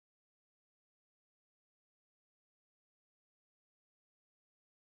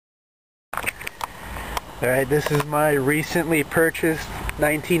Alright, this is my recently purchased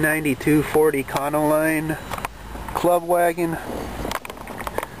 1992 Ford Econoline club wagon.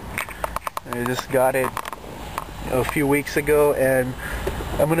 I just got it a few weeks ago, and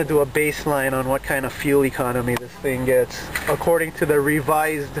I'm going to do a baseline on what kind of fuel economy this thing gets. According to the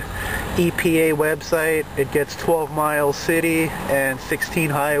revised EPA website, it gets 12 miles city and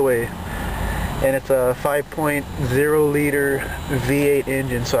 16 highway. And it's a 5.0 liter V8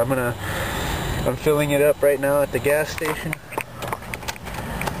 engine, so I'm filling it up right now at the gas station.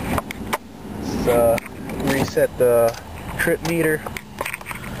 Let's reset the trip meter,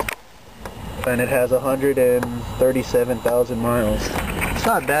 and it has 137,000 miles. It's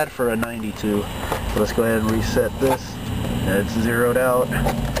not bad for a 92. So let's go ahead and reset this. It's zeroed out.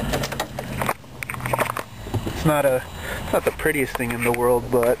 It's not the prettiest thing in the world,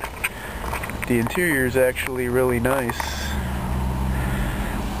 but the interior is actually really nice.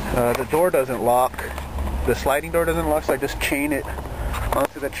 The door doesn't lock. The sliding door doesn't lock, so I just chain it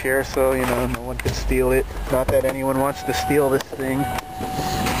onto the chair so, you know, no one can steal it. Not that anyone wants to steal this thing.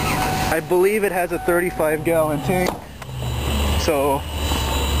 I believe it has a 35-gallon tank, so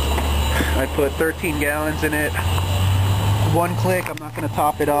I put 13 gallons in it. One click. I'm not going to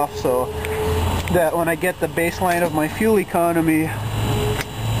top it off, so that when I get the baseline of my fuel economy,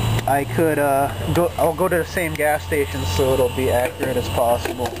 I could I'll go to the same gas station, so it'll be accurate as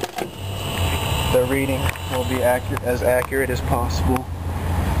possible. The reading will be as accurate as possible.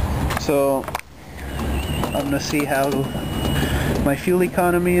 So I'm gonna see how my fuel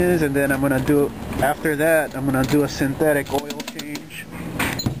economy is, and then after that I'm gonna do a synthetic oil change.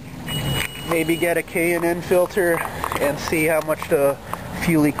 Maybe get a K&N filter and see how much the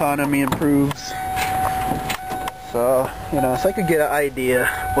fuel economy improves. So, you know, so I could get an idea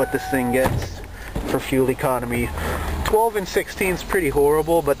what this thing gets for fuel economy. 12 and 16 is pretty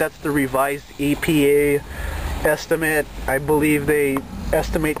horrible, but that's the revised EPA estimate. I believe they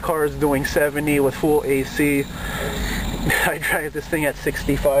estimate cars doing 70 with full AC. I drive this thing at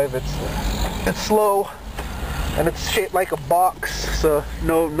 65. It's slow, and it's shaped like a box, so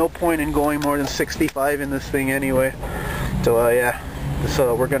no point in going more than 65 in this thing anyway. So yeah,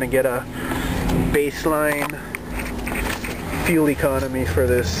 so we're gonna get a baseline fuel economy for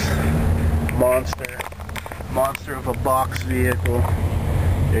this monster of a box vehicle.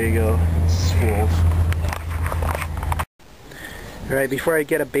 There you go. It's full. Alright, before I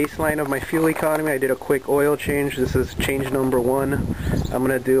get a baseline of my fuel economy, I did a quick oil change. This is change number 1 I'm going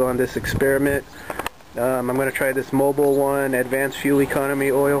to do on this experiment. I'm going to try this Mobil 1 Advanced Fuel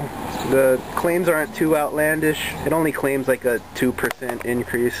Economy oil. The claims aren't too outlandish. It only claims like a 2%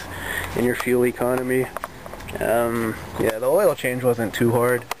 increase in your fuel economy. Yeah, the oil change wasn't too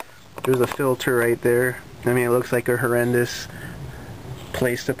hard. There's a filter right there. I mean, it looks like a horrendous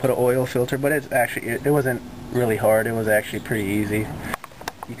place to put an oil filter, but it wasn't really hard. It was actually pretty easy.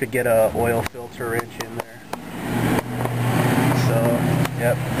 You could get a oil filter wrench in there. So,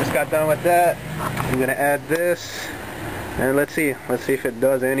 yep, just got done with that. I'm gonna add this, and let's see if it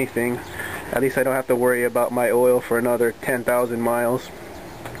does anything. At least I don't have to worry about my oil for another 10,000 miles.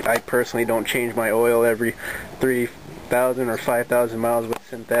 I personally don't change my oil every 3,000 or 5,000 miles. With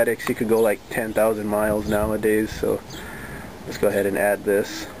synthetics, you could go like 10,000 miles nowadays. So let's go ahead and add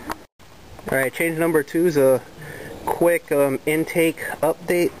this. Alright, change number 2 is a quick intake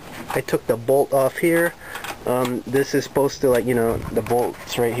update. I took the bolt off here. This is supposed to, like, you know, the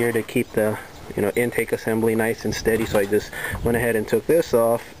bolt's right here to keep the, you know, intake assembly nice and steady. So I just went ahead and took this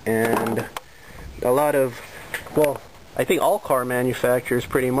off, and a lot of, well, I think all car manufacturers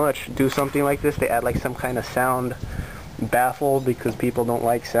pretty much do something like this. They add like some kind of sound baffle because people don't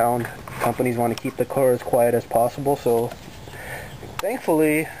like sound. Companies want to keep the car as quiet as possible, so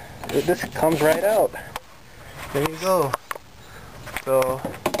thankfully this comes right out. There you go. So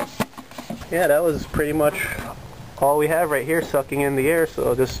yeah, that was pretty much all we have right here, sucking in the air.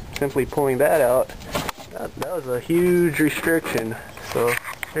 So just simply pulling that out, that was a huge restriction. So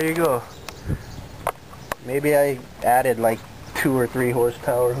there you go. Maybe I added like 2 or 3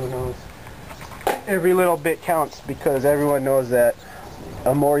 horsepower, who knows. Every little bit counts, because everyone knows that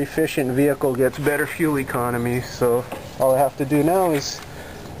a more efficient vehicle gets better fuel economy. So all I have to do now is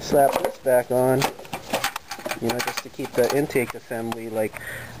slap this back on, you know, just to keep the intake assembly like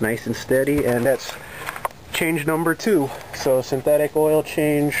nice and steady. And that's change number 2. So synthetic oil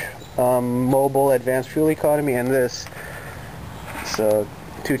change, Mobil Advanced Fuel Economy, and this. So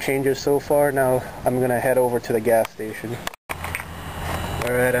 2 changes so far. Now I'm gonna head over to the gas station.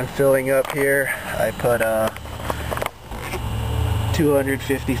 Alright, I'm filling up here. I put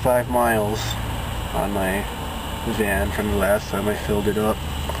 255 miles on my van from the last time I filled it up.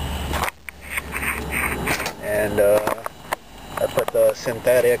 and I put the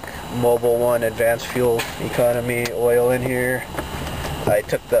synthetic Mobil 1 advanced fuel economy oil in here. I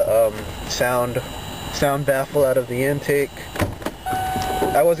took the sound baffle out of the intake.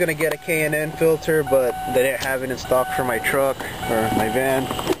 I was gonna get a K&N filter, but they didn't have it in stock for my truck or my van.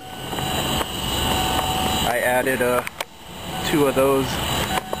 I added 2 of those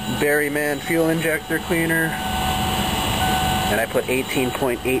Berryman fuel injector cleaner, and I put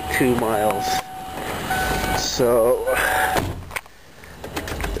 18.82 miles. So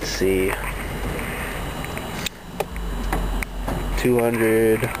let's see,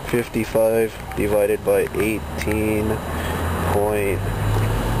 255 divided by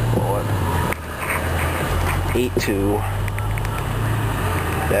 18.82.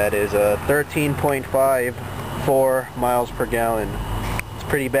 That is 13.54 miles per gallon. It's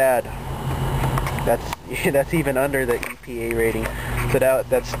pretty bad. That's even under the EPA rating. So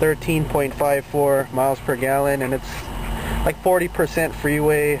that's 13.54 miles per gallon, and it's like 40%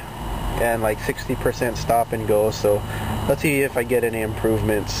 freeway and like 60% stop and go. So let's see if I get any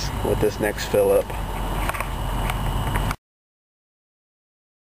improvements with this next fill up.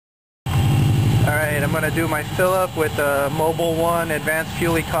 Alright, I'm going to do my fill up with the Mobil 1 Advanced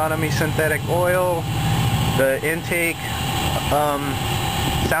Fuel Economy Synthetic Oil, the intake,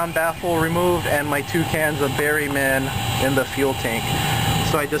 sound baffle removed, and my 2 cans of Berryman in the fuel tank.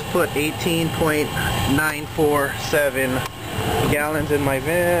 So I just put 18.947 gallons in my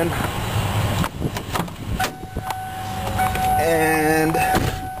van, and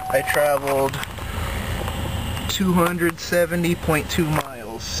I traveled 270.2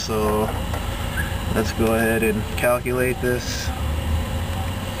 miles. So let's go ahead and calculate this.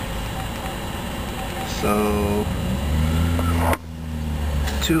 So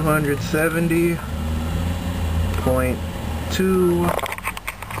 270.2,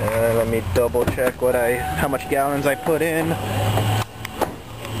 and let me double check how much gallons I put in.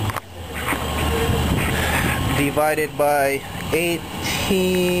 Divided by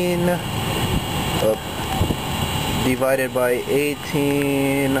 18, divided by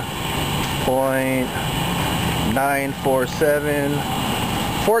 18.947,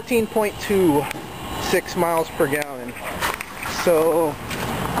 14.26 miles per gallon. So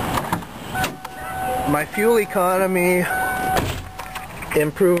my fuel economy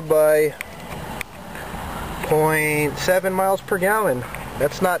improved by 0.7 miles per gallon.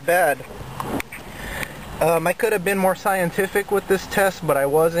 That's not bad. I could have been more scientific with this test, but I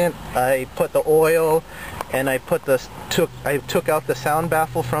wasn't. I put the oil, and I took out the sound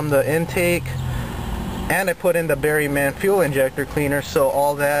baffle from the intake, and I put in the Berryman fuel injector cleaner, so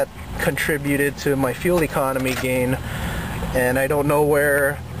all that contributed to my fuel economy gain. And I don't know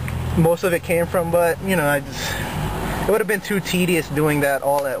where most of it came from, but you know, it would have been too tedious doing that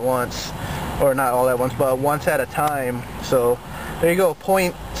all at once, or not all at once, but once at a time. So there you go,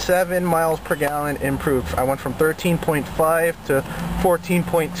 0.7 miles per gallon improved. I went from 13.5 to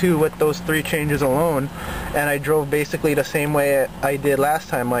 14.2 with those 3 changes alone, and I drove basically the same way I did last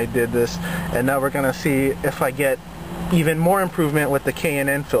time I did this. And now we're gonna see if I get even more improvement with the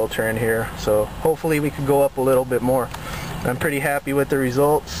K&N filter in here. So hopefully we could go up a little bit more. I'm pretty happy with the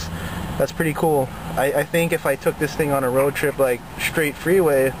results. That's pretty cool. I think if I took this thing on a road trip, like straight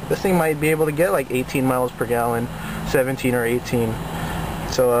freeway, this thing might be able to get like 18 miles per gallon, 17 or 18.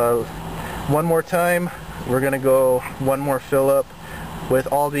 So one more time, we're gonna go one more fill up with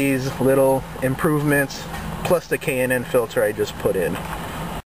all these little improvements, plus the K&N filter I just put in.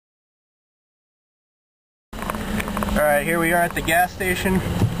 Alright, here we are at the gas station.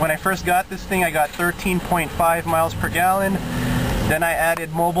 When I first got this thing, I got 13.5 miles per gallon. Then I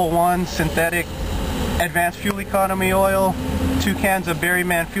added Mobil 1 synthetic advanced fuel economy oil, 2 cans of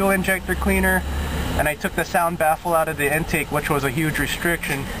Berryman fuel injector cleaner, and I took the sound baffle out of the intake, which was a huge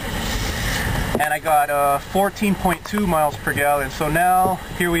restriction, and I got 14.2 miles per gallon. So now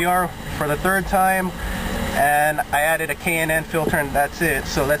here we are for the 3rd time, and I added a K&N filter, and that's it.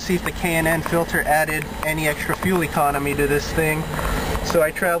 So let's see if the K&N filter added any extra fuel economy to this thing. So I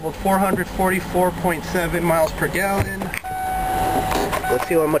traveled 444.7 miles per gallon. Let's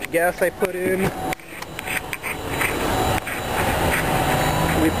see how much gas I put in.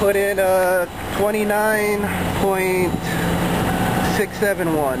 We put in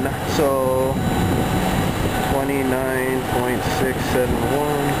 29.671. So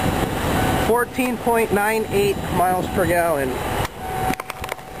 29.671. 14.98 miles per gallon.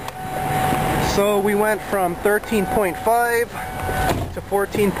 So we went from 13.5 to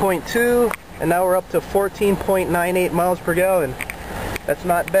 14.2, and now we're up to 14.98 miles per gallon. That's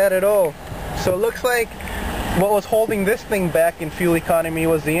not bad at all. So it looks like what was holding this thing back in fuel economy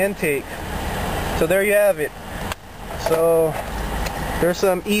was the intake. So there you have it. So there's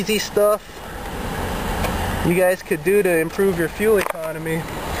some easy stuff you guys could do to improve your fuel economy.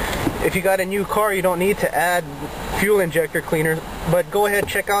 If you got a new car, you don't need to add fuel injector cleaner, but go ahead,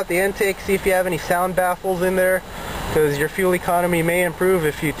 check out the intake, see if you have any sound baffles in there, because your fuel economy may improve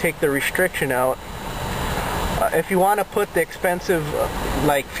if you take the restriction out. If you want to put the expensive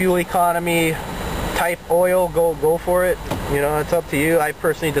like fuel economy type oil, go for it. You know, it's up to you. I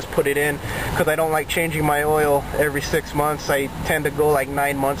personally just put it in because I don't like changing my oil every 6 months. I tend to go like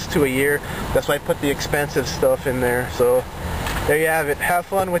 9 months to a year. That's why I put the expensive stuff in there. So there you have it. Have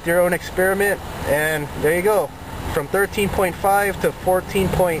fun with your own experiment, and there you go. From 13.5 to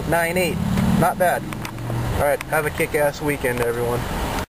 14.98. Not bad. Alright, have a kick-ass weekend, everyone.